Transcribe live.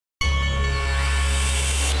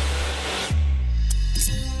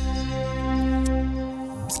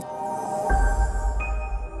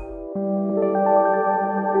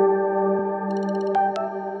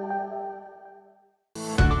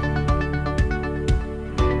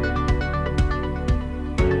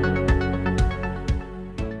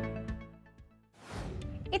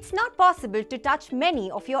not possible to touch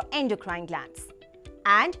many of your endocrine glands,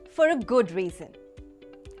 and for a good reason.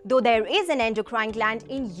 Though there is an endocrine gland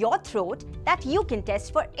in your throat that you can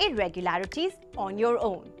test for irregularities on your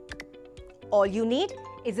own. All you need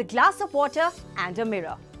is a glass of water and a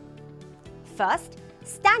mirror. First,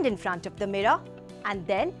 stand in front of the mirror and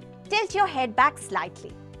then tilt your head back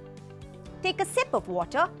slightly. Take a sip of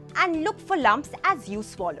water and look for lumps as you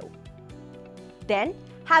swallow. Then,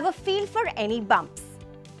 have a feel for any bumps.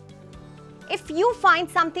 If you find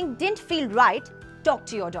something didn't feel right, talk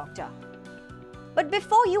to your doctor. But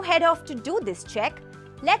before you head off to do this check,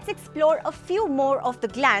 let's explore a few more of the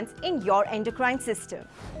glands in your endocrine system.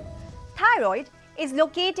 Thyroid is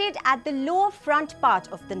located at the lower front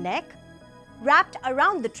part of the neck, wrapped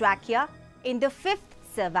around the trachea in the 5th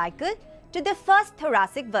cervical to the 1st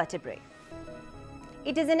thoracic vertebrae.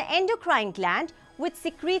 It is an endocrine gland which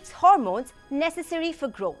secretes hormones necessary for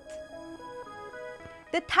growth.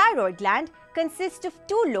 The thyroid gland consists of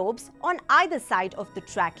 2 lobes on either side of the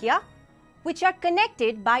trachea, which are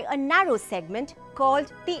connected by a narrow segment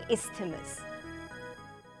called the isthmus.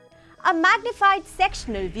 A magnified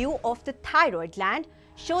sectional view of the thyroid gland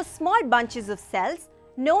shows small bunches of cells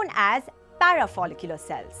known as parafollicular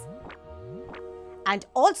cells, and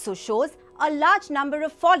also shows a large number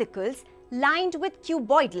of follicles lined with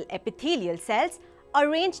cuboidal epithelial cells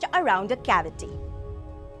arranged around a cavity.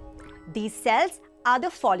 These cells are the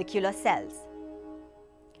follicular cells.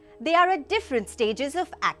 They are at different stages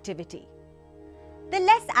of activity. The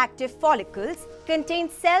less active follicles contain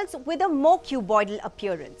cells with a more cuboidal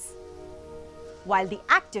appearance, while the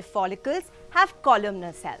active follicles have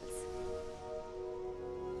columnar cells.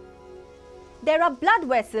 There are blood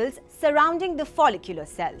vessels surrounding the follicular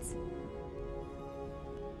cells.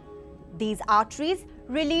 These arteries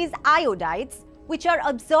release iodides, which are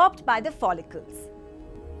absorbed by the follicles.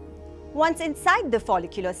 Once inside the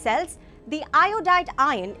follicular cells, the iodide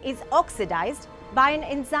ion is oxidized by an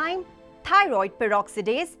enzyme thyroid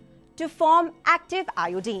peroxidase to form active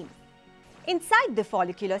iodine. Inside the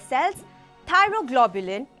follicular cells,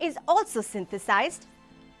 thyroglobulin is also synthesized,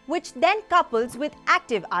 which then couples with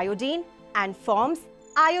active iodine and forms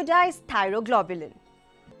iodized thyroglobulin.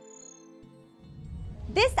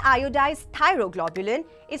 This iodized thyroglobulin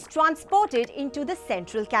is transported into the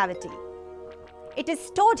central cavity. It is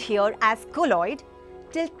stored here as colloid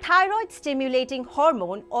till thyroid-stimulating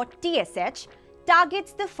hormone or TSH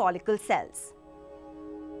targets the follicle cells.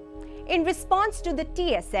 In response to the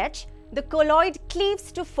TSH, the colloid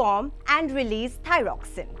cleaves to form and release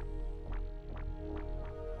thyroxine.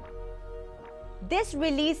 This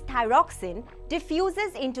released thyroxine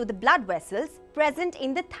diffuses into the blood vessels present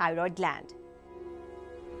in the thyroid gland.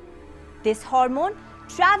 This hormone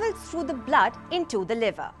travels through the blood into the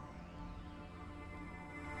liver.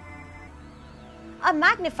 A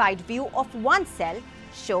magnified view of one cell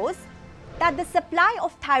shows that the supply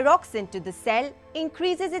of thyroxine to the cell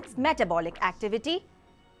increases its metabolic activity,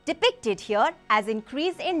 depicted here as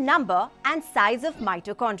increase in number and size of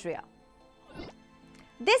mitochondria.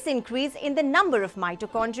 This increase in the number of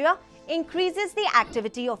mitochondria increases the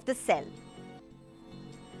activity of the cell.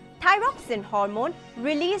 Thyroxine hormone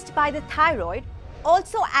released by the thyroid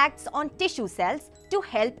also acts on tissue cells to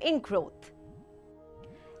help in growth.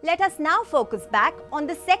 Let us now focus back on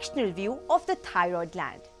the sectional view of the thyroid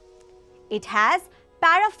gland. It has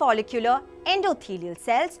parafollicular endothelial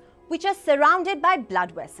cells which are surrounded by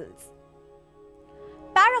blood vessels.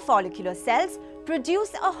 Parafollicular cells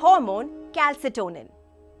produce a hormone, calcitonin.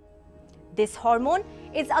 This hormone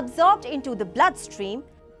is absorbed into the bloodstream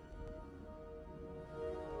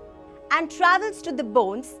and travels to the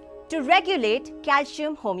bones to regulate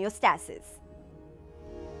calcium homeostasis.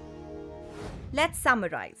 Let's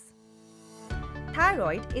summarize.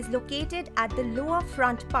 Thyroid is located at the lower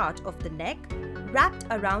front part of the neck, wrapped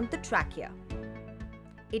around the trachea.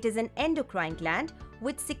 It is an endocrine gland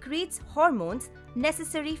which secretes hormones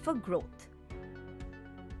necessary for growth.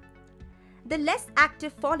 The less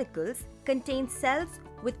active follicles contain cells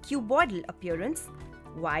with cuboidal appearance,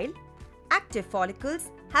 while active follicles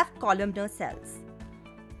have columnar cells.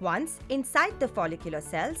 Once inside the follicular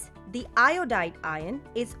cells, the iodide ion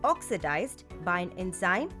is oxidized by an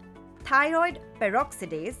enzyme, thyroid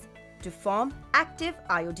peroxidase, to form active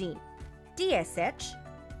iodine. TSH,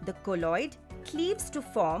 the colloid, cleaves to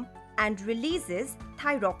form and releases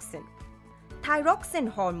thyroxine. Thyroxine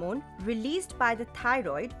hormone released by the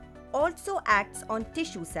thyroid also acts on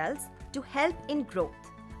tissue cells to help in growth.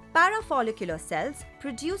 Parafollicular cells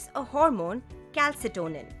produce a hormone,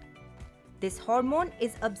 calcitonin. This hormone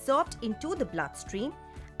is absorbed into the bloodstream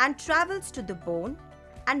and travels to the bone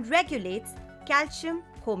and regulates calcium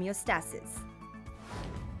homeostasis.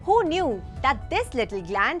 Who knew that this little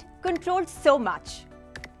gland controls so much?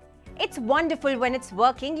 It's wonderful when it's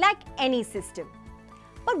working like any system.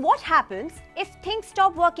 But what happens if things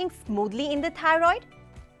stop working smoothly in the thyroid?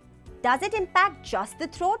 Does it impact just the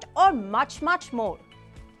throat or much more?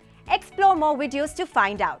 Explore more videos to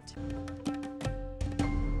find out.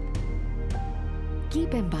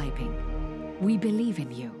 Keep imbibing. We believe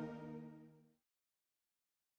in you.